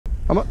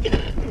How much?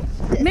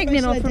 Make me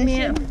an offer,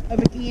 mate.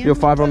 You're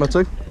 £5 on the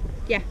 2?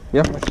 Yeah.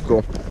 Yeah,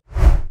 cool.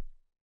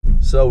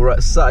 So we're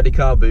at Saturday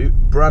Car Boot,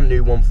 brand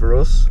new one for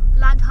us.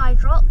 Land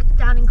Hyde Rock,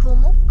 down in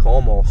Cornwall.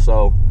 Cornwall,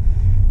 so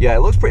yeah, it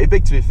looks pretty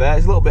big to be fair.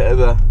 It's a little bit of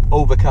a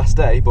overcast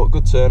day, but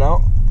good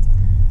turnout.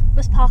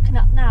 We're parking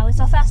up now. It's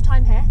our first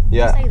time here.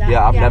 Yeah, Say that?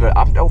 yeah.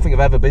 I don't think I've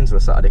ever been to a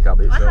Saturday Car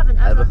Boot. I haven't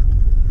ever.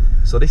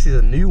 So this is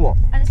a new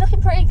one. And it's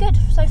looking pretty good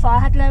so far. I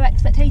had low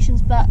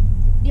expectations, but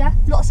yeah,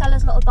 a lot of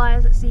sellers, a lot of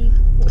buyers. Let's see.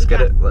 Let's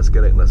get it. Let's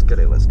get it. Let's get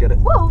it. Let's get it.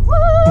 Whoa,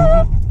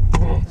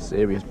 whoa.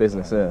 Serious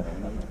business here.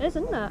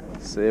 Isn't it?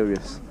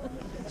 Serious.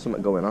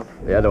 Something going on.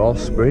 Yeah, they're all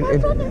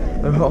sprinting.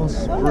 They're all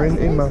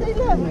sprinting, man.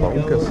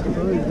 Bonkers.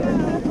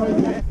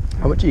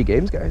 How much are your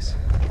games, guys?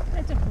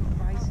 They're different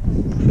prices.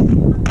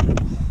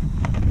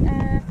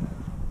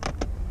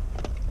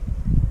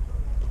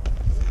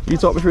 Can you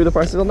talk me through the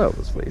prices on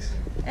those, please?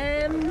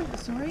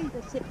 Sorry,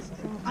 the 6.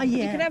 Oh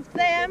yeah. You can have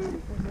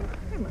them.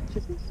 How much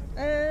is this?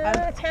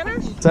 Tenner.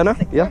 Tenner?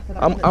 Yeah.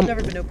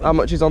 Never been open. How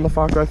much is on the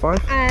Far Cry 5?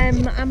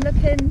 I'm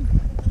looking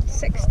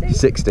 60.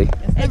 60.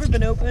 It's never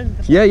been open.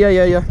 Yeah.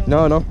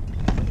 No.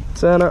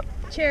 Tenner.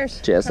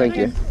 Cheers. Cheers, thank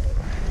you.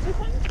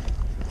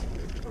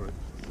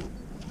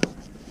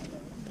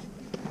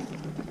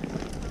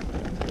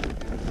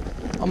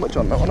 How much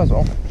on that one as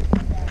well?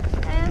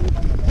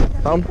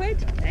 Pound?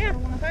 £1. Yeah, £1.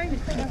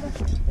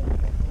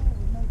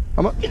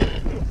 How much?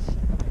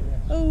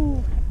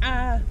 Oh,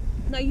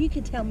 no, you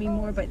can tell me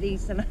more about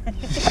these than I.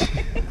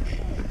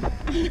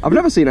 I've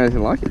never seen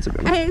anything like it, to be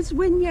honest. It's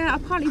when you're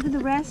apparently with the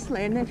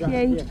wrestling, if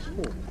you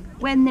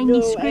when then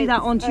you screw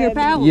that onto your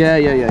belt. Yeah.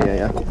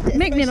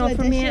 Make me an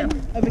offer, mate.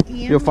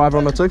 You're £5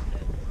 on the 2?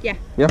 Yeah.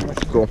 Yeah,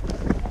 cool.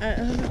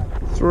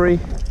 3,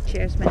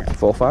 Cheers, mate.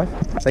 4, 5.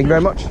 Thank you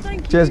very much.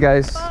 Cheers,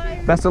 guys.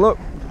 Bye. Best of luck.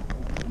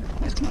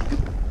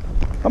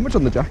 How much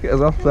on the jacket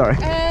as well? Sorry.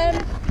 You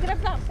can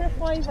have that for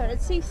 £5.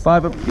 It's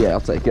 £5. Yeah, I'll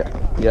take it.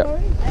 Yeah.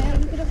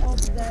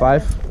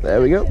 5.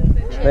 There we go.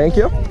 Thank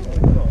you.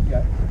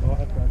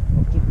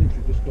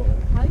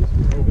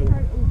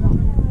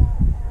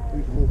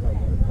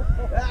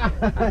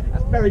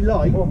 That's very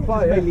light. Or a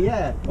plate, really,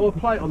 yeah. Or a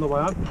plate on the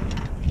way home.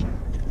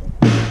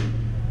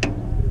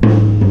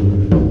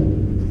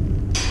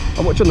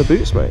 How much on the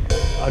boots, mate?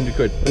 100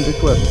 quid. 100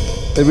 quid.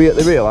 They're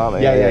real, aren't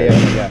they?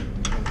 Yeah.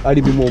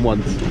 Only been worn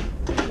once.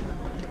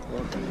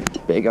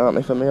 Big, aren't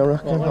they, for me, I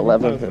reckon?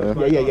 11.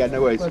 Yeah,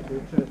 no worries.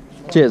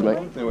 Cheers, mate.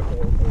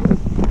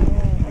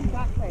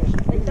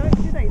 They don't,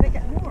 do they? They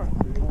get more.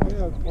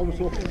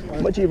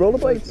 How much are your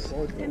rollerblades?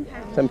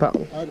 £10.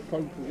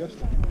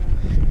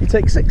 £10. You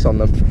take 6 on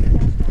them?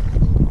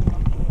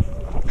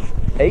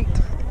 8?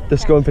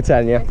 Just going for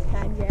 10, yeah?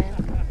 10, yeah.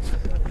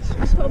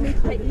 You told me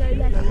to take no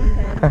less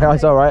than 10.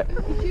 That's alright. You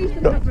choose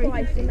the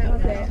price and that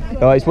was it.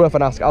 No, it's worth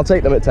an ask. I'll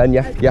take them at 10,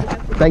 yeah? Yeah.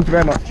 Thank you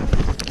very much.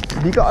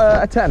 Have you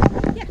got a 10?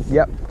 Yes.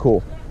 Yep,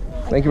 cool.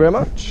 Thank you very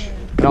much.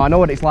 No, I know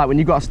what it's like. When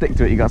you've got to stick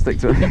to it, you got to stick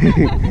to it.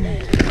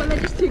 Well, they're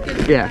just too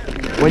good. Yeah,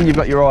 when you've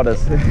got your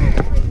orders.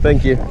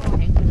 Thank you.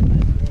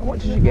 How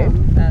much is your game?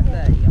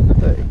 30.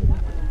 30.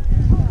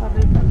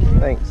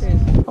 Thanks.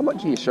 How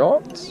much are your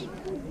shorts?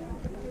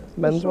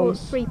 Men's ones?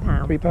 £3.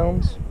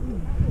 £3.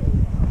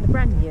 They're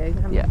brand new.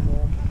 Yeah.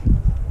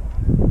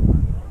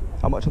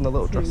 How much on the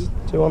little dress?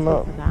 2 on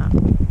that.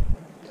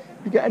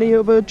 You get any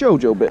other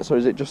JoJo bits, or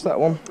is it just that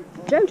one?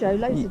 JoJo,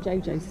 loads of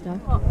JoJo stuff.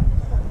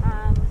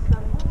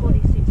 Some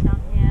bodysuits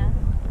down here.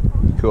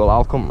 Cool,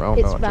 I'll come round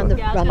It's now. round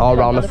the, Actually.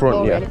 Round the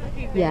front, yeah.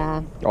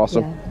 Yeah.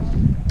 Awesome. Yeah.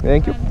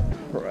 Thank you.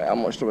 Right, how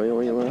much do we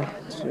owe you there?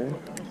 2.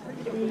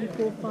 3,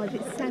 4, 5,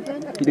 it's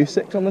 7. You do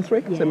 6 on the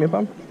 3? Yeah. Send me a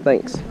pound.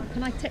 Thanks.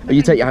 Can I take Oh,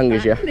 you take your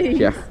hangers, yeah? please?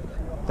 Yeah.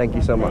 Thank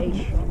you so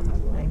much.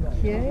 Thank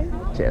you.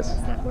 Cheers.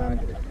 That one.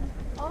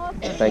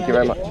 Thank you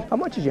very much. How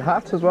much is your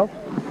hat as well?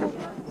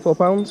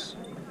 £4?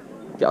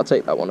 Yeah, I'll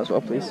take that one as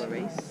well, please.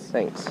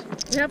 Thanks.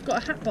 We have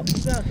got a hat box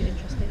as well, if you're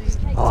interested.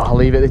 Oh, I'll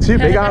leave it. They're too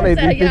big, aren't they?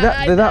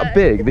 They're that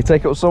big. They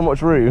take up so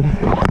much room.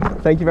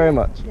 Thank you very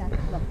much.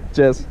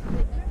 Cheers.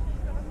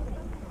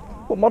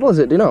 What model is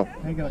it? Do you know?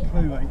 I ain't got a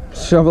clue, mate.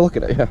 Should I have a look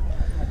at it? Yeah.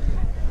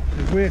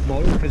 It's a weird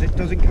model because it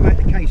doesn't come out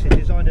the case. It's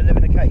designed to live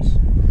in a case.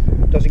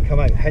 It doesn't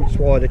come out, hence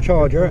why the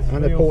charger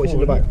and the port is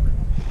in the back.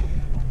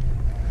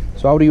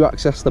 So how do you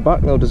access the back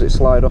though? Does it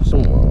slide off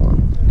somewhere?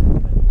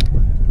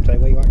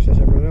 Same way you access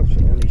everyone else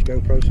on these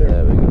GoPros here.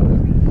 There we go.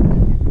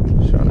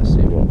 Just trying to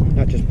see what.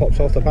 That just pops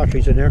off, the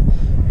batteries in there.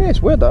 Yeah,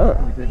 it's weird that.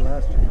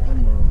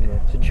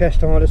 It's a chest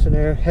harness in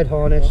there, head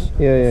harness,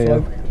 Yeah.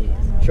 float,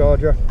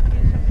 charger.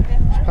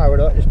 It's powered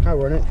up, there's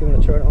power in it. If you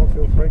want to turn it on,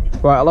 feel free.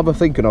 Right, I'll have a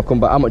think and I'll come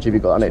back. How much have you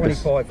got on it?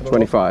 25 for the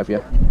 25,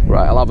 yeah.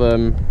 Right, I'll have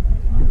a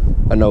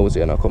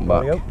nosy and I'll come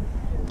back.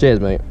 Cheers,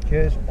 mate.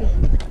 Cheers.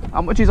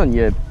 How much is on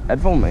your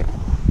headphone, mate?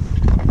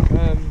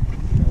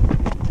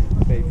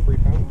 Maybe £3.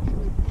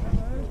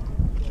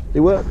 They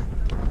work?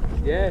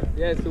 Yeah,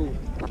 it's all.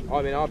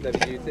 I mean, I've never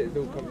used it. It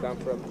all comes down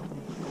from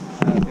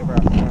the other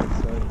outside.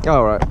 So.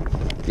 All right.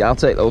 Yeah, I'll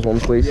take those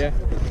ones, please. Yeah.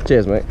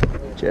 Cheers, mate.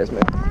 Cheers,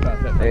 mate.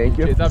 Perfect. Thank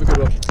you. Cheers. Have a good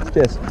one.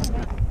 Cheers.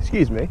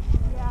 Excuse me.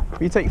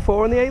 Will you take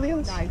 4 on the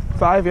aliens? No.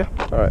 5, yeah.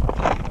 Alright.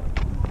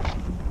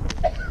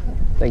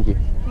 Thank you.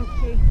 Thank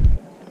you.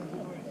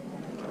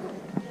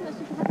 How much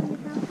did you have in your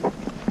house?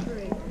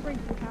 Three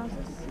for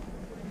houses.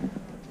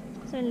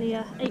 It's only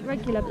 8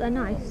 regular, but they're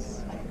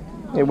nice.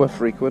 Yeah, worth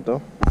 £3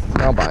 though.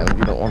 I'll buy them if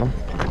you don't want them.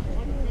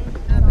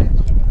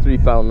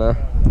 £3 there.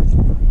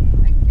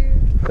 Thank you.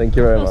 Thank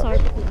you very much. Sorry.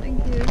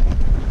 Thank you.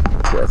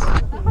 Yes.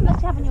 How much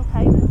do you have in your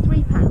coat?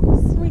 £3.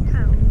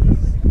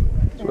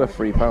 £3. It's worth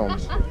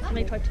 £3. I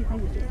may try 2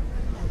 packages.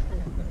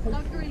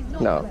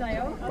 No,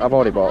 I've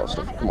already bought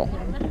stuff. Come on.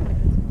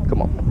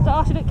 Come on. So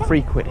after it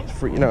 £3. It's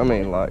free, you know what I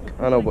mean? Like,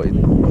 I know, but if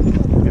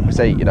it was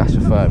 8, you'd ask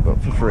for 5,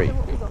 but for free.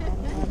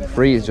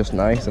 Free is just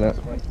nice, isn't it?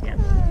 Yeah.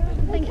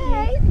 Thank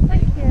you.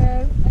 Thank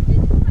you.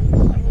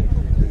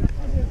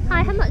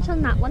 Hi, how much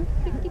on that one?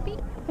 50p?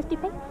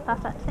 50p?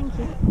 Perfect, thank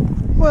you.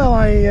 Well,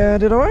 I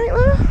did alright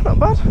there. Not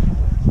bad.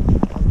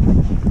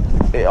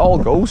 It all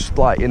goes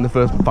like in the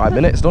first 5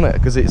 minutes, doesn't it?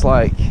 Because it's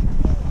like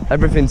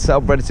everything's set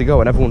up, ready to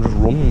go, and everyone just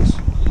runs.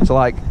 So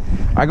like,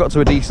 I got to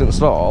a decent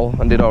stall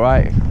and did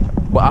alright,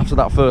 but after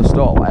that first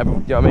stall, like, you know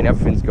what I mean,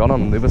 everything's gone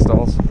on the other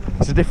stalls.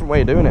 It's a different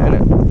way of doing it,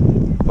 isn't it?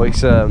 But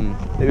it's,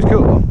 it was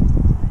cool though.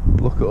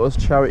 Look at us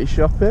charity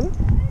shopping.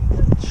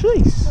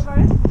 Jeez.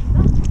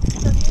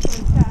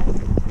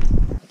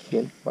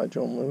 Kin by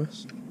John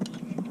Lewis.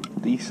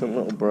 Decent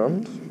little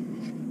brand.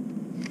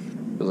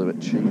 Feels a bit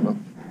cheaper.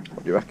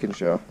 What do you reckon,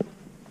 Shah?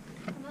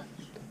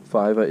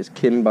 £5. It's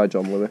Kin by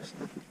John Lewis.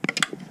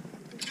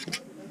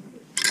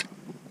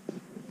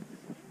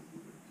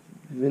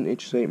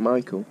 Vintage St.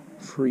 Michael,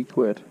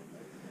 £3.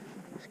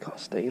 It's got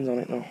stains on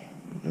it though.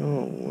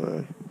 No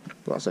way.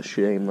 That's a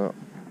shame, that.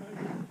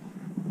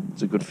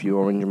 There's a good few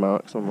orange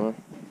marks on there.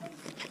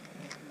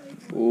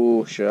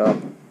 Oh, sharp.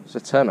 It's a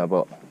tenner,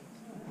 but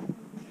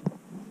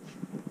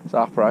it's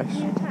half price.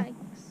 New tags?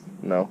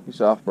 No, it's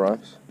half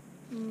price.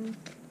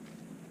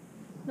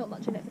 Not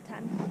much in it for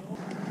 10.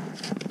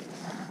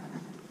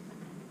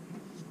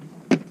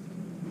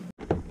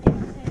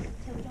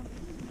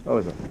 Oh,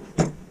 is it?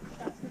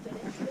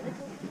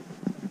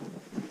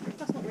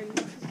 That's not really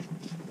much.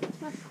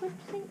 Nice quid, I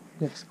think.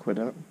 Yes, £1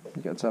 out.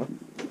 You get a tenner.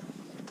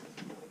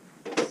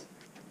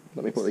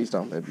 Let me put these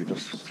down, babe. You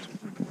just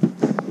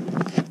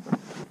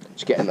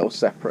getting those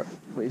separate,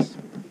 please.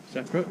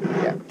 Separate?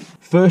 Yeah.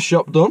 First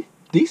shop done.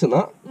 Decent,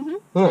 that.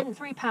 Spent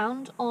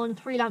 £3 on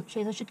 3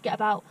 lampshades. I should get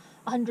about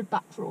 100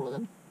 back for all of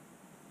them.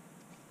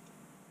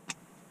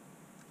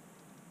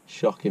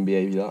 Shocking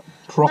behaviour, that.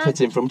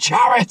 Profiting from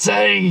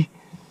charity!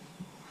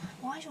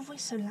 Why is your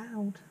voice so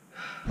loud?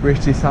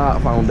 British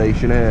Heart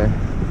Foundation here.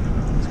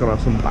 It's gonna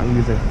have some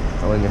bangers in, I'm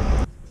telling you.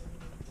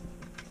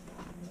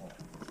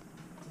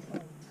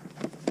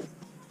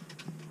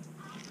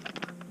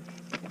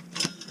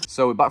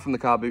 So we're back from the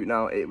car boot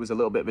now. It was a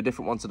little bit of a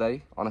different one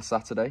today, on a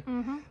Saturday.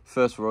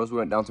 First for us, we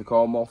went down to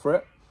Cornwall for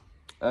it.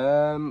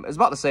 It's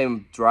about the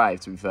same drive,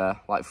 to be fair,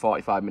 like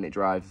 45-minute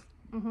drive,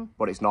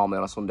 but it's normally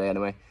on a Sunday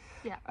anyway.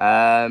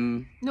 Yeah.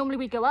 Normally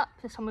we go up,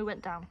 this time we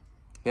went down.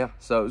 Yeah,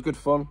 so it was good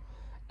fun.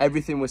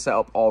 Everything was set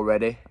up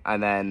already,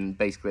 and then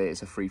basically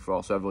it's a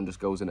free-for-all, so everyone just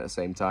goes in at the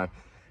same time.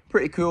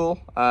 Pretty cool.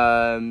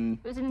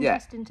 It was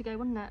interesting to go,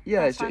 wasn't it?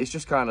 Yeah, it's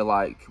just kind of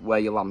like where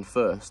you land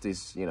first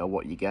is, you know,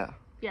 what you get.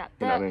 Yeah,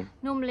 you know what I mean?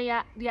 Normally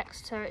at the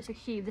Exeter it's a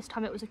queue. This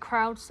time it was a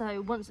crowd,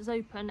 so once it's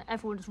open,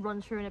 everyone just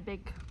runs through in a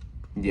big...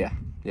 Yeah,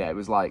 it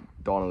was like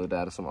Dawn of the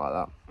Dead or something like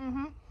that.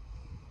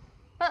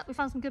 But we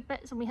found some good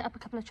bits, and we hit up a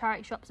couple of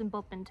charity shops in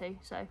Bodmin too,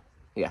 so...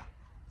 Yeah,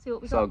 See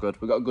what we it's got. all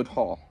good. We got a good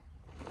haul.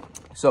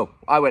 So,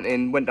 I went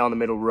down the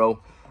middle row.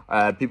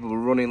 People were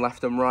running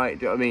left and right,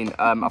 do you know what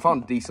I mean? I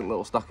found a decent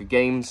little stack of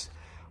games.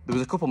 There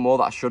was a couple more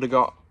that I should have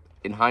got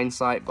in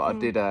hindsight, but I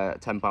did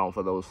 £10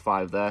 for those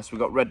 5 there. So we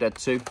got Red Dead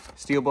 2,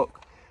 Steelbook,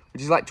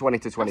 which is like 20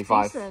 to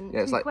 25. That's decent.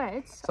 Yeah, it's like,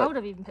 I would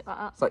have even picked that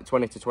up. It's like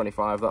 20 to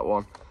 25, that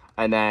one.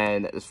 And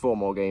then there's 4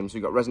 more games.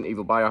 We've got Resident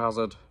Evil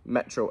Biohazard,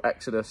 Metro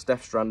Exodus,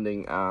 Death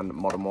Stranding, and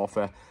Modern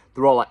Warfare.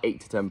 They're all like 8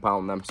 to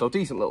 £10 them. So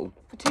decent little...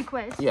 For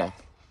 £2? Yeah,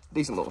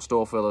 decent little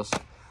store fillers.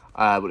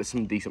 But there's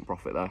some decent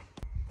profit there.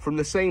 From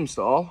the same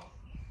store,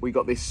 we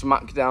got this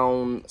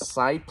SmackDown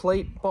side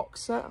plate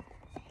box set.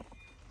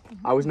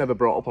 I was never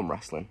brought up on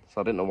wrestling,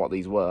 so I didn't know what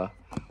these were,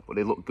 but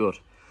they look good.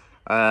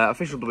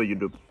 Official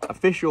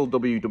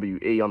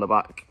WWE on the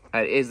back.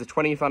 It is the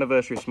 20th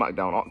anniversary of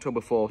SmackDown,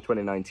 October 4,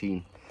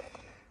 2019.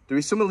 There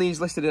is some of these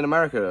listed in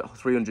America at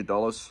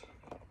 $300.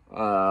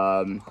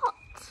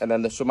 And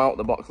then there's some out of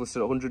the box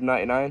listed at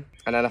 $199.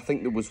 And then I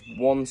think there was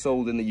one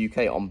sold in the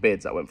UK on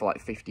bids that went for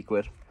like 50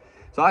 quid.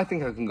 So I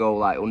think I can go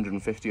like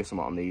 150 or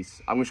something on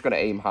these. I'm just going to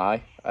aim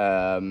high.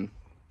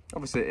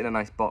 Obviously in a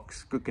nice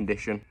box, good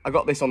condition. I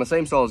got this on the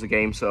same store as the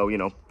game, so, you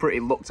know, pretty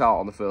looked out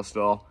on the first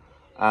store.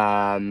 For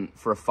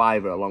a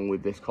 £5 along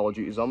with this Call of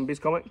Duty Zombies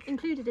comic.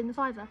 Included in the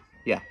 £5?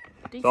 Yeah.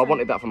 Decent. So I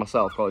wanted that for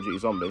myself, Call of Duty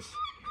Zombies.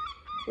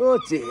 Oh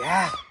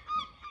dear.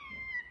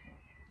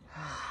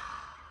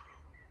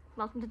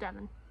 Welcome to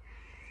Devon.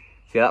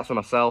 So yeah, that's for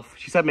myself.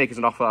 She said make us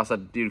an offer. I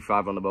said do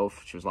 £5 on the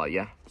both. She was like,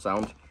 yeah,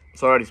 sound.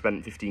 So I already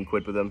spent 15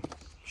 quid with them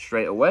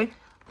straight away.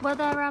 Were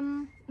there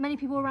many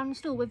people around the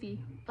store with you?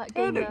 Like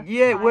gamer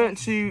Yeah, it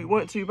buyers?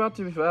 weren't too bad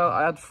to be fair.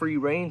 I had free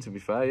reign to be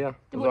fair. Yeah,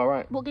 it was all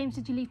right. What games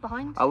did you leave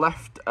behind? I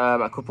left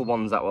a couple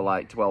ones that were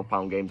like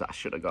 £12 games that I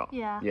should have got.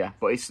 Yeah. Yeah,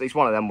 but it's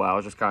one of them where I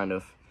was just kind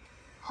of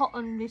Hot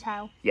on your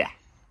tail. yeah.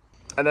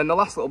 And then the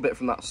last little bit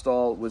from that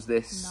stall was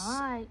this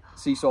Nice.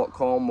 sea salt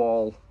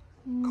Cornwall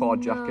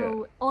cord jacket.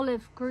 No,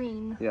 olive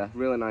green. Yeah,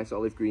 really nice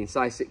olive green,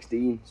 size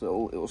 16,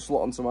 so it'll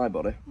slot onto my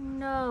body.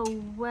 No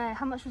way.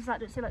 How much was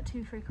that? Did it say like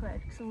 2-3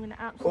 quid? Because I'm going to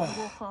absolutely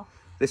walk off.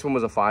 This one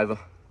was a £5.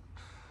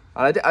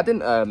 And I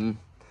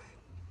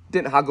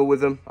didn't haggle with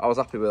them. I was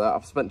happy with that.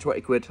 I've spent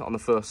 20 quid on the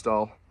first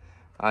stall,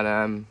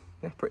 and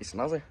yeah, pretty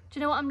snazzy. Do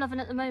you know what I'm loving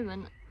at the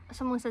moment?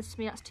 Someone says to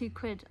me that's 2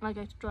 quid, and I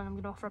go to John, I'm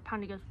going to offer a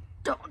pound. He goes,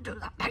 don't do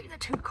that, pay the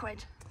 2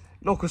 quid.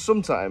 No, because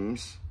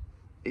sometimes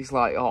it's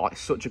like, oh,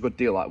 it's such a good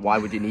deal. Like, why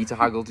would you need to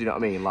haggle? Do you know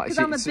what I mean? Like, 'Cause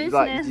I'm a business.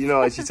 like, you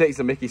know, she takes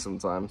the mickey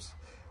sometimes.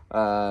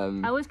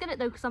 I always get it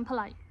though because I'm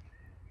polite.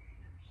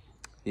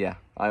 Yeah,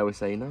 I always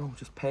say no,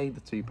 just pay the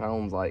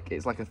 £2. Like,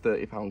 it's like a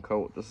 £30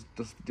 coat. Just,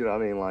 do you know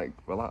what I mean? Like,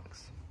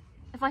 relax.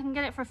 If I can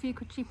get it for a few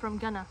quid cheaper, I'm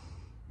gonna.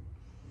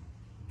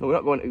 No, we're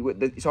not going.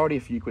 It's already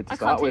a few quid to I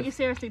start can't take with. you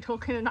seriously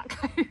talking in that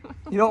coat.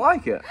 You don't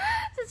like it?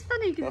 It's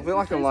funny because I feel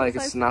like I'm like a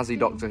snazzy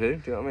Doctor Who.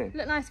 Do you know what I mean?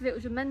 Look nice if it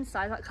was your men's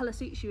size. That colour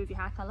suits you with your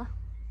hair colour.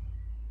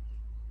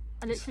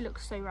 I literally look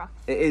so rough.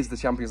 It is the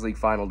Champions League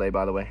final day,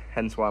 by the way.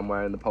 Hence why I'm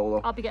wearing the polo.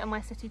 I'll be getting my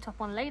City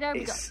top on later.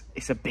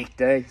 It's a big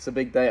day. It's a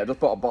big day. I just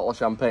bought a bottle of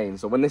champagne,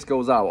 so when this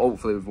goes out,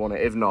 hopefully we've won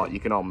it. If not, you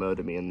can all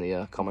murder me in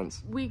the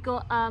comments. We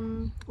got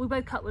we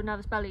both cut with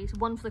nervous bellies.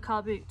 1 for the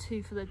car boot,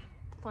 2 for the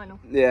final.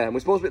 Yeah, and we're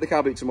supposed to be at the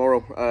car boot tomorrow,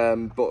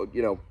 but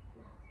you know,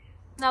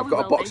 No, I've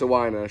got a box of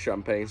wine and a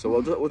champagne, so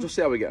we'll just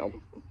see how we get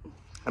on.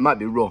 It might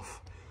be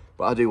rough,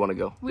 but I do want to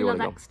go. We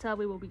love Exeter.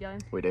 We will be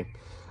going. We do.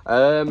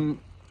 Other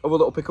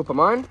little pickup of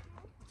mine.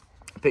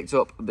 I picked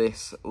up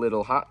this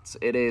little hat.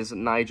 It is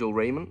Nigel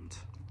Raymond.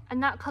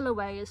 And that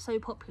colourway is so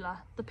popular,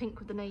 the pink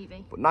with the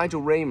navy. But Nigel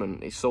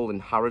Raymond is sold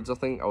in Harrods, I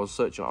think. I was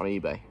searching it on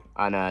eBay,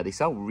 and they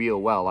sell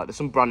real well. Like, there's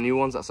some brand new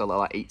ones that sell at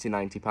like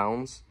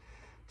 £80–90.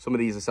 Some of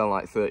these are selling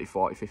like £30,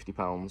 £40,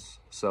 £50.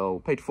 So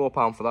paid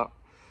 £4 for that.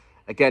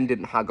 Again,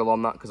 didn't haggle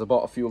on that because I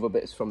bought a few other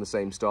bits from the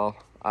same store.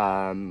 So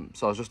I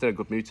was just in a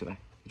good mood today.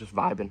 Just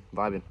vibing.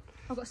 I've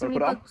got so many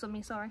bugs on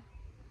me, sorry.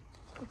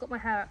 I've got my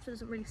hair up so it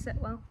doesn't really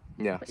sit well.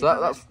 Yeah, so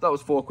that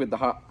was £4 the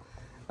hat.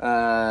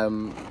 I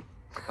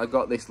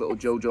got this little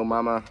Jojo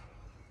Mama,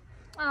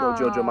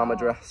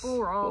 dress,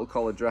 little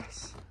collar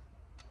dress.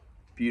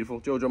 Beautiful,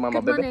 Jojo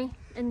Mama Good baby. money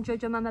in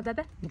Jojo Mama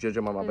baby.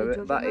 Jojo Mama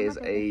baby. That is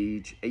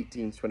age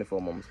 18 to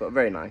 24 months, but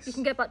very nice. You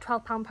can get about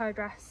 £12 per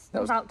dress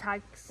without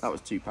tags. That was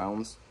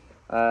 £2.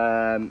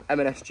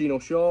 M&S Chino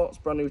shorts,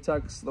 brand new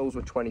tags. Those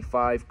were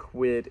 25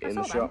 quid in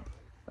the shop.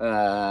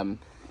 Yeah,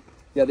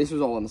 this was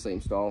all on the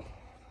same stall.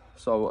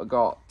 So I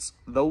got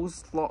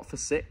those lot for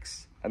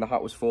 £6 and the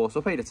hat was £4,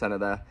 so I paid a tenner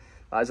there.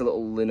 That is a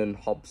little linen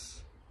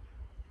Hobbs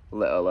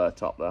little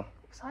top there.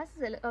 What size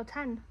is it? Oh,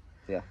 10.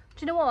 Yeah. Do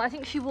you know what? I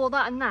think she wore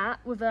that and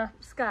that with a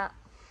skirt.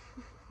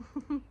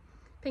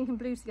 Pink and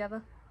blue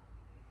together.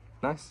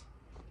 Nice.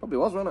 Probably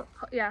was, wasn't it?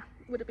 Yeah,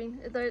 would have been.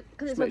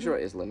 Just make sure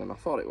it is linen. I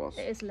thought it was.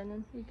 It is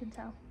linen, you can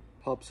tell.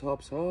 Hobbs,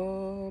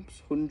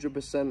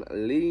 100%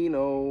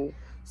 lino.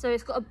 So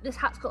it's got this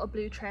hat's got a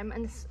blue trim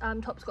and this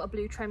top's got a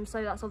blue trim,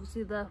 so that's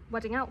obviously the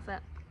wedding outfit.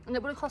 And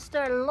it would have cost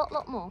her a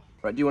lot more.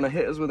 Right, do you want to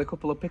hit us with a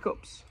couple of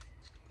pickups?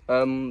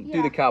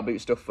 Do the car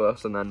boot stuff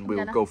first and then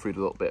we'll go through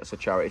the little bits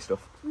of charity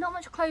stuff. Not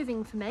much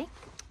clothing for me.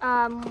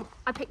 I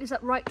picked this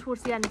up right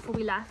towards the end before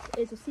we left.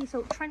 It's a sea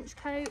salt trench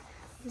coat.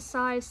 It's a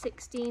size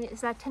 16.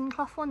 It's their tin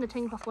cloth one. The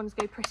tin cloth ones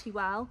go pretty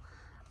well.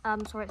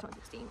 Sorry, it's not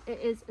 16.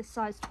 It is a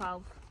size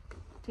 12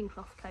 tin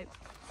cloth coat.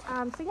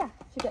 So yeah,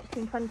 should get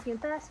between 20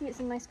 and 30. It's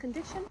in nice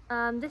condition.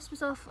 This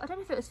was off, I don't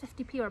know if it was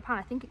 50p or a pound.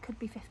 I think it could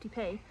be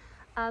 50p.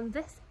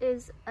 This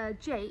is a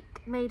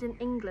Jake made in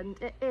England.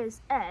 It is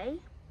a...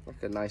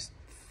 like a nice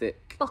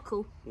thick...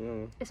 buckle.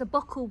 Yeah. It's a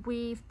buckle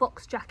weave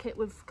box jacket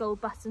with gold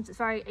buttons. It's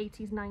very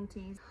 80s,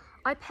 90s.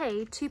 I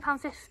paid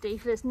 £2.50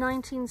 for this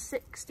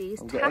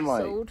 1960s tasseled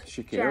like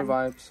Shakira gem.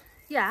 vibes.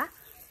 Yeah.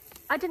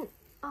 I didn't...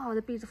 Oh,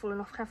 the beads are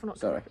falling off. Careful not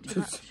to rip it too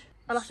much.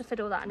 I'll have to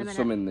fiddle that in a minute.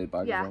 Some in the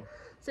bag as well.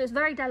 So it's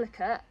very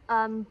delicate,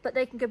 but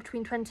they can go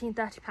between 20 and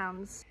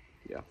 £30.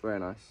 Yeah, very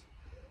nice.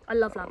 I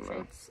love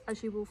lampshades,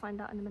 as you will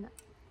find out in a minute.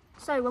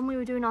 So when we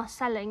were doing our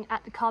selling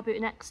at the car boot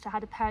in Exeter, I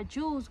had a pair of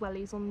Jules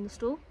wellies on the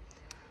store.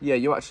 Yeah,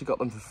 you actually got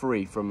them for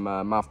free from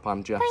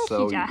Mavpan Jess. Thank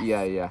you, Jess.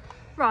 Yeah.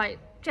 Right,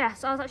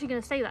 Jess, I was actually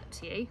going to say that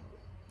to you,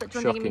 but do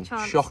you want to give me a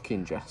chance?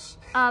 Shocking, Jess.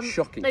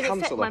 Shocking. They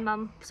didn't fit my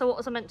mum, so what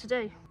was I meant to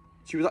do?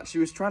 She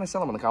was trying to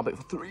sell them on the car boot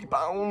for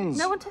 £3.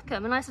 No one took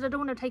them, and I said I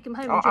don't want to take them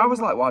home. I was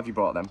like, why have you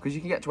brought them? Because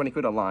you can get 20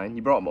 quid online.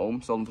 You brought them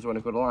home, sold them for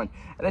 20 quid online.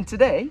 And then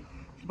today,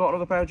 you bought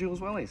another pair of Jules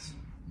wellies.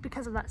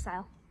 Because of that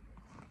sale.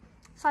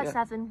 Size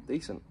 7.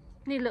 Decent.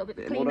 Need a little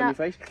bit more on your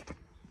face.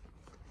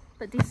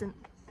 But decent.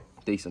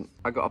 Decent.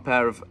 I got a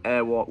pair of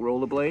Airwalk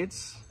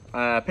rollerblades.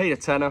 Paid a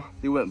tenner,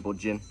 they weren't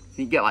budging.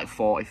 You can get like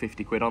 40,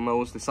 50 quid on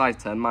those. The size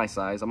 10, my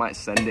size. I might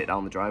send it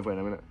down the driveway in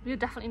a minute. You're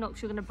definitely not,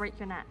 because you're going to break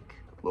your neck.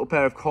 Little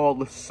pair of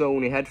cordless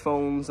Sony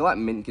headphones. They're like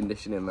mint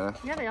condition in there.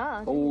 Yeah, they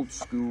are. Old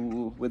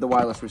school with a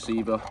wireless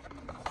receiver.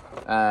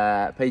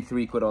 Paid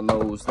 3 quid on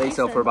those. They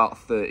sell for about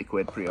 30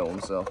 quid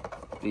pre-owned, so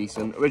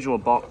decent. Original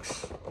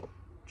box.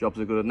 Jobs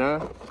are good in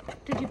there.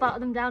 Did you barter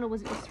them down, or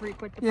was it just 3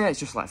 quid? Yeah, it's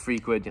just like 3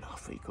 quid,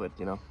 3 quid,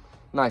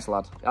 Nice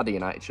lad. Had a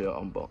United shirt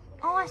on, but...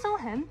 Oh, I saw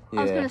him. Yeah.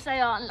 I was going to say,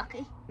 oh,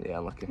 unlucky. Yeah,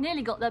 unlucky.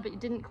 Nearly got there, but you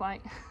didn't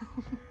quite.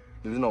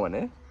 There was nowhere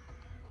near.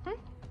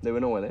 They were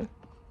nowhere near.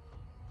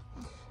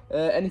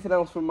 Anything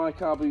else from my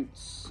car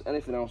boots?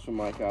 Anything else from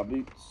my car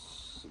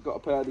boots? Got a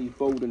pair of these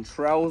Bowden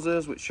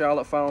trousers, which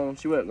Charlotte found.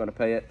 She weren't going to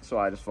pay it, so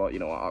I just thought, you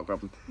know what, I'll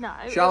grab them. No.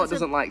 Charlotte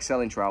doesn't like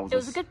selling trousers. It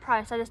was a good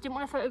price. I just didn't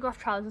want to photograph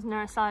trousers, and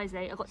they're a size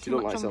 8. I got too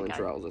much on the go. She don't like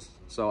selling trousers,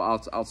 so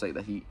I'll take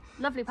the heat.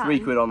 Lovely pattern. 3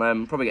 quid on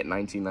them, probably get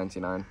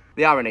 19.99.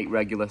 They are an 8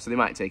 regular, so they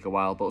might take a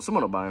while, but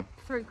someone will buy them.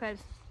 3 quid.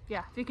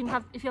 Yeah, if you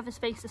have a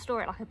space to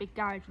store it, like a big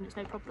garage, and it's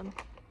no problem.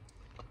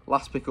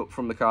 Last pickup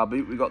from the car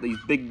boot, we got these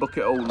big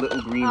bucket old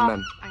little green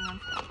men. Hang on.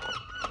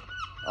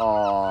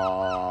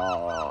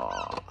 Oh,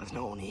 there's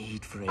no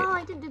need for it. Oh,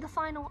 I didn't do the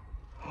final.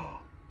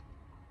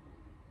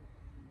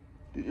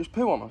 Did you just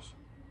poo on us?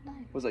 No.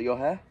 Was that your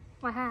hair?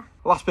 My hair.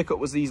 Last pickup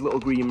was these little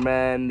green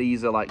men.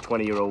 These are like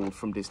 20-year-old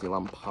from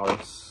Disneyland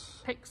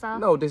Paris. Pixar.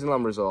 No,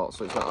 Disneyland Resort,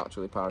 so it's not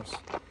actually Paris.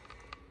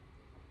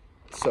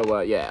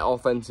 So, yeah,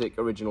 authentic,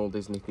 original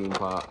Disney theme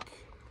park.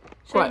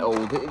 Quite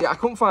old. I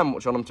couldn't find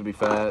much on them, to be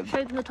fair.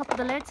 Show them the top of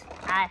the lid.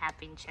 I have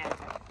been shown.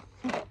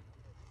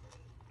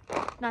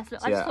 Nice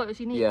look. I just thought it was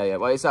unique. Yeah.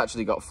 Well, it's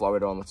actually got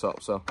Florida on the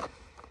top, so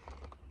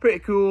pretty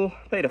cool.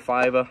 Paid a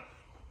 £5.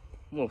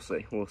 We'll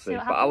see. But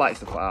I like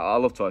stuff like that. I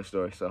love Toy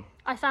Story, so.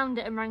 I found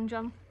it and rang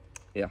John.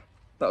 Yeah,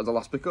 that was the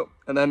last pickup.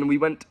 And then we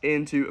went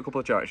into a couple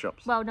of charity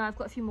shops. Well, no, I've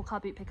got a few more car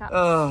boot pickups.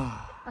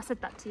 I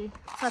said that to you.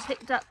 So I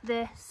picked up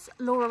this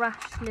Laura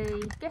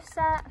Ashley gift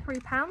set,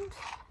 £3.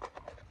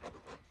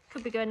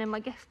 Could be going in my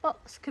gift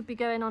box, could be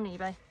going on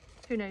eBay.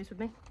 Who knows with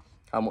me?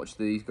 How much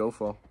do these go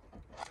for?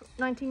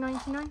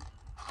 £19.99.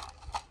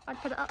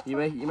 I'd put it up. You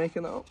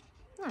making that up?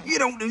 No. You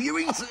don't do your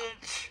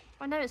research.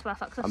 I know it's worth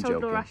that because I've I'm sold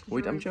joking. Laura Ashley's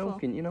Wait, I'm before.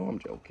 joking. You know I'm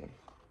joking.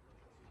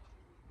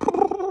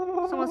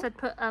 Someone said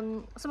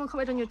someone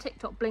commented on your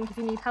TikTok, blink if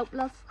you need help,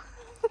 love.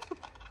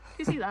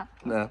 You see that?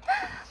 No.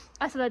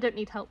 I said I don't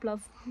need help,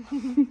 love.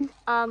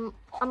 I'm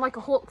like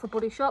a hawk for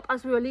Body Shop.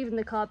 As we were leaving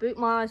the car boot,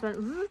 my eyes went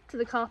to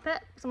the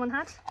carpet someone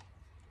had.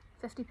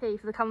 50p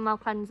for the chamomile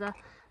cleanser.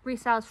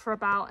 Resells for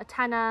about a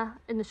tenner.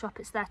 In the shop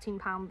it's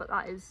 £13, but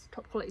that is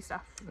top quality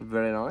stuff.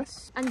 Very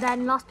nice. And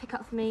then last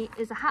pickup for me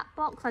is a hat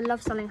box. I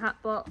love selling hat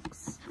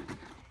box.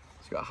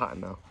 She's got a hat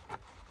in now.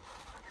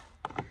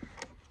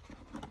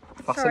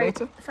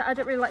 Fascinator? Sorry, so I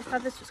don't really like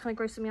feathers, just kind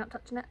of grossing me out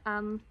touching it.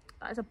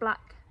 That is a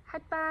black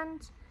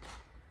headband.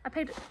 I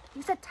paid,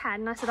 he said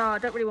 10, and I said, oh, I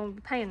don't really want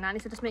to be paying that. And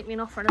he said, just make me an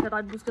offer. And I said,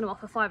 I was going to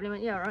offer 5, and he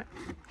went, yeah, right.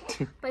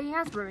 But he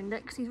has ruined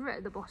it, because he's written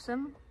at the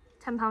bottom,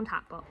 £10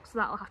 hat box. So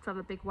that'll have to have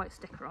a big white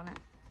sticker on it.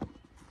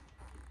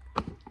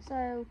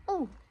 So,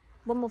 oh,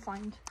 one more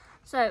find.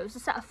 So it was a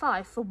set of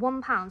 5 for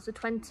 £1, so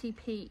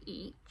 20p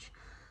each.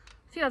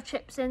 A few have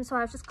chips in, so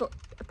I've just got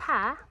a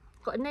pair.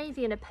 Got a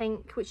navy and a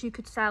pink, which you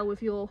could sell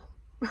with your...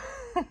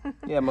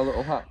 Yeah, my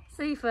little hat.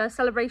 See, for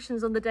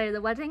celebrations on the day of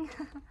the wedding.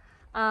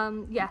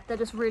 Yeah, they're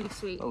just really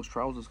sweet. Those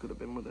trousers could have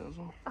been with it as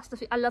well. That's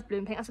I love blue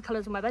and pink. That's the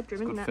colours of my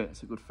bedroom, isn't it?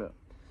 It's a good fit.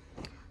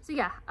 So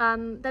yeah,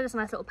 they're just a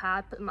nice little pair.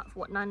 I put them up for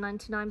what,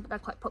 £9.99, but they're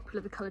quite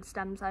popular. The coloured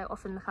stems, I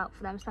often look out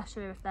for them,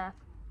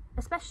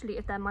 especially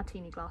if they're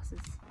martini glasses.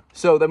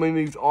 So then we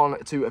moved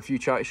on to a few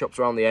charity shops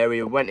around the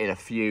area. We went in a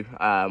few.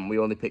 We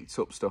only picked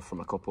up stuff from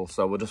a couple,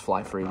 so we'll just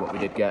fly through what we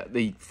did get.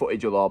 The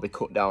footage will all be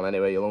cut down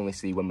anyway. You'll only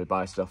see when we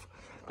buy stuff.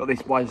 Got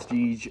this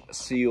Wazjij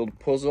sealed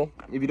puzzle.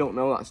 If you don't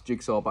know, that's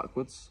jigsaw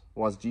backwards.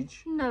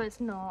 Wazjij. No, it's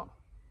not.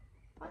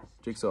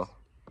 Jigsaw.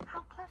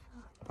 How clever.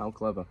 How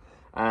clever.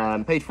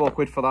 Paid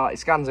 £4 for that. It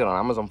scans in on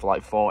Amazon for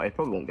like 40.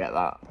 Probably won't get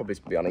that. Probably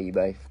be on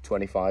eBay for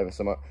 25 or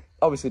something.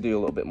 Obviously do a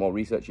little bit more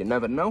research, you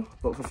never know.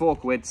 But for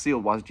 £4,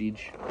 sealed Wazjij.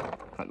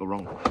 Can't go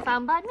wrong.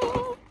 Found by me.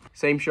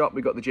 Same shop,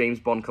 we got the James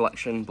Bond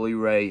collection,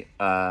 Blu-ray.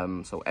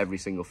 So every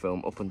single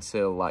film up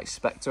until like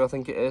Spectre, I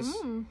think it is.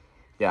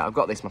 Yeah, I've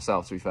got this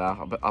myself, to be fair.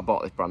 I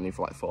bought this brand new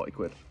for like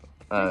 £40.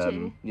 Did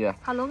you? Yeah.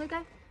 How long ago?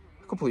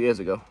 A couple of years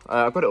ago.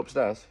 I've got it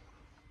upstairs.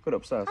 Have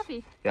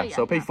you? Yeah, oh, yeah,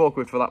 so paid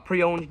 £4 for that.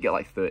 Pre-owned, you get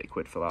like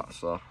 £30 for that,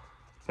 so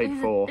paid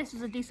 £4. This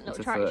is a decent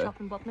little charity shop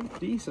in Bodmin.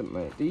 Decent,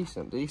 mate,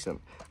 decent.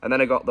 And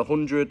then I got the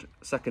 100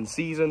 second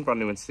season,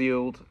 brand new and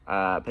sealed.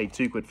 Paid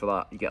 £2 for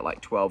that. You get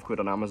like £12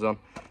 on Amazon,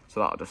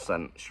 so that'll just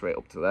send straight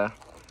up to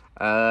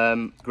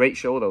there. Great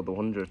show though, the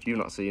 100. You've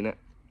not seen it.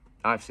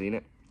 I've seen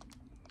it.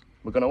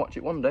 We're gonna watch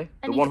it one day.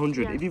 The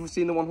 100. Yeah. If you've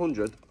seen the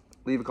 100,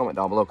 leave a comment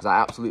down below because I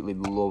absolutely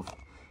love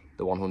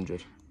the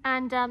 100.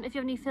 And if you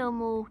have any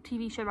film or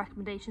TV show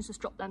recommendations, just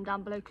drop them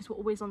down below because we're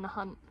always on the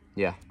hunt.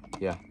 Yeah.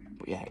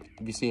 But yeah,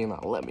 if you're seeing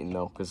that, let me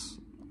know because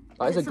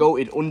That is a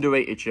goated,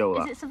 underrated show.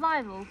 Is That. it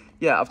survival?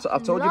 Yeah,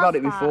 I've told you about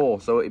it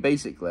before. So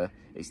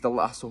it's the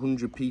last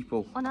 100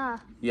 people On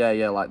Earth?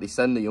 Yeah, like they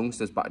send the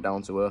youngsters back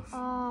down to Earth.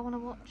 Oh, I want to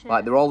watch it.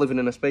 Like they're all living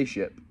in a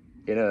spaceship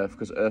in Earth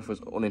because Earth was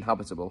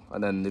uninhabitable,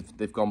 and then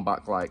they've gone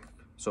back like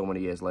so many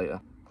years later.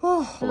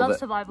 Oh, I love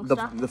survival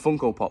stuff. The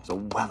Funko Pops are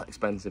well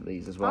expensive,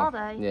 these as well. Are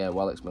they? Yeah,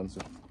 well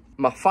expensive.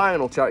 My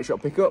final charity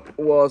shop pickup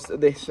was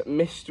this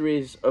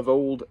Mysteries of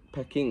Old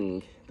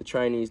Peking, the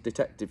Chinese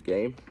detective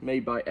game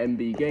made by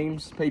MB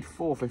Games. Paid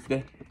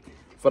 $4.50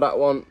 for that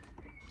one.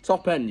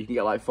 Top end, you can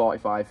get like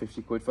 45,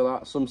 50 quid for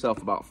that. Some sell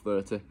for about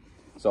 30.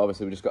 So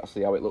obviously we just got to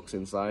see how it looks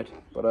inside.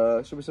 But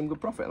it should be some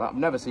good profit in that. I've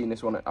never seen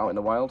this one out in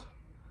the wild.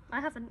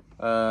 I haven't.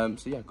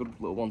 So yeah, good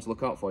little one to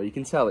look out for. You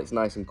can tell it's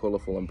nice and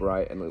colourful and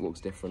bright and it looks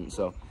different.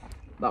 So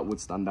that would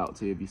stand out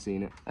to you if you've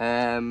seen it.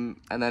 And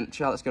then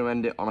Charlotte's going to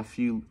end it on a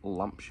few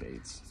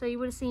lampshades. So you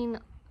would have seen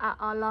at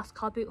our last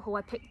car boot haul,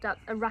 I picked up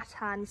a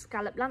rattan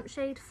scallop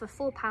lampshade for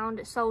 £4.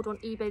 It sold on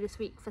eBay this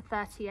week for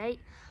 38.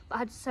 But I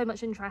had so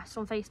much interest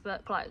on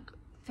Facebook, like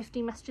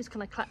 15 messages,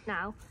 can I collect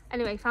now?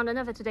 Anyway, found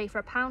another today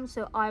for £1,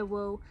 so I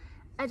will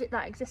edit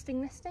that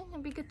existing listing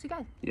and be good to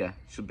go. Yeah,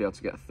 should be able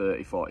to get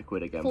 30, 40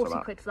 quid again 40 for that.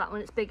 40 quid for that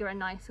one. It's bigger and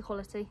nicer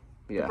quality.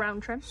 Yeah. The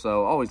brown trim.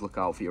 So always look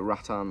out for your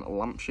rattan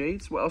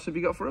lampshades. What else have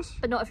you got for us?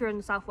 But not if you're in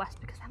the southwest,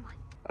 because they're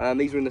mine.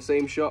 These are in the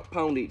same shop,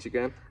 £1 each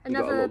again. You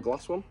got a little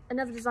glass one.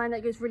 Another design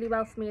that goes really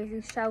well for me is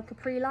these Shell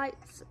Capri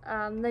lights.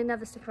 They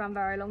never stick around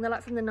very long. They're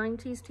like from the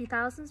 90s,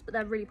 2000s, but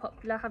they're really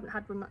popular. I haven't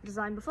had one that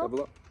design before. Have a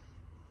look.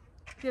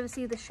 If you ever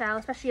see the Shell,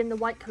 especially in the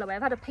white colourway,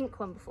 I've had a pink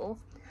one before.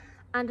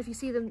 And if you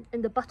see them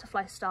in the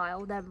butterfly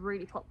style, they're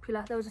really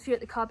popular. There was a few at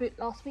the car boot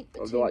last week,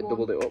 but Have they like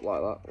doubled it up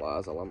like that, like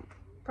as a lamp?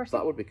 Pretty.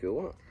 That would be cool,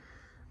 wouldn't it?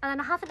 And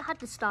I haven't had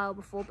this style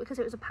before because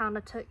it was £1. I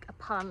took a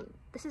punt.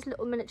 This is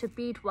little miniature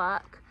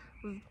beadwork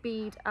with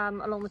bead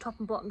along the top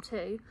and bottom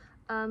too.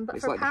 But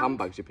It's for like £1, the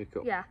handbags you pick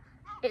up. Yeah,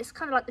 it's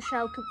kind of like the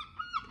Shell.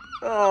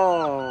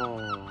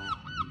 Oh,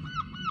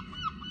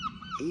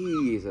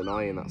 he's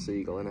annoying, that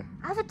seagull, isn't it?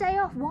 I have a day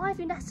off. Why have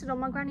you nested on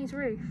my granny's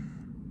roof?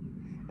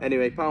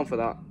 Anyway, £1 for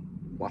that.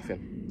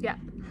 Laughing. Yeah.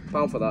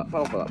 £1 for that.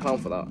 £1 for that. £1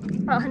 for that.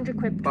 About 100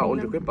 quid. About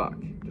 100 them. quid back.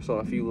 Just on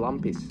a few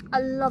lampies. I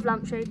love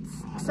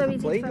lampshades. So easy.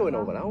 Plane to going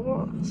put over now.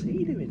 What's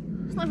he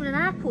doing? It's not even an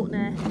airport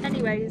near.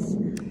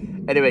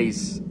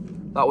 Anyways,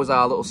 that was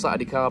our little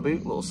Saturday car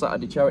boot, little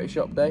Saturday charity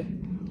shop day.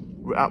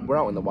 We're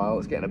out in the wild.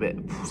 It's getting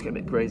a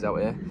bit crazy out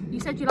here. you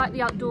said you like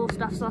the outdoor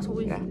stuff, so that's what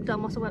we've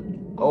done. Whilst I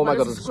went. Oh my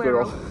god, there's a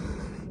squirrel.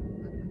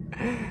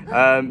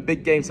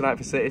 Big game tonight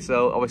for City,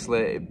 so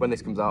obviously when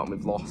this comes out and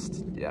we've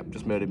lost, yeah,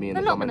 just murder me in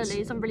the comments. They're not going to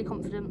lose, I'm really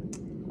confident.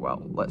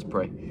 Well, let's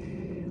pray.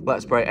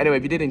 Let's pray. Anyway,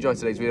 if you did enjoy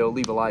today's video,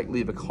 leave a like,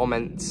 leave a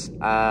comment.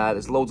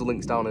 There's loads of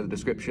links down in the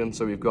description.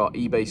 So we've got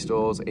eBay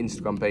stores,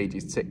 Instagram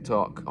pages,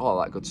 TikTok, all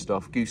that good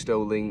stuff.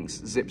 Gusto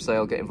links, Zip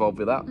Sale, get involved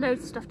with that.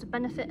 Loads of stuff to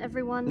benefit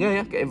everyone.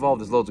 Yeah, get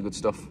involved. There's loads of good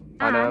stuff.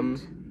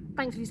 And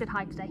thanks if you said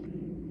hi today.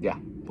 Yeah,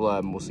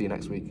 we'll see you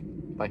next week.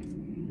 Bye.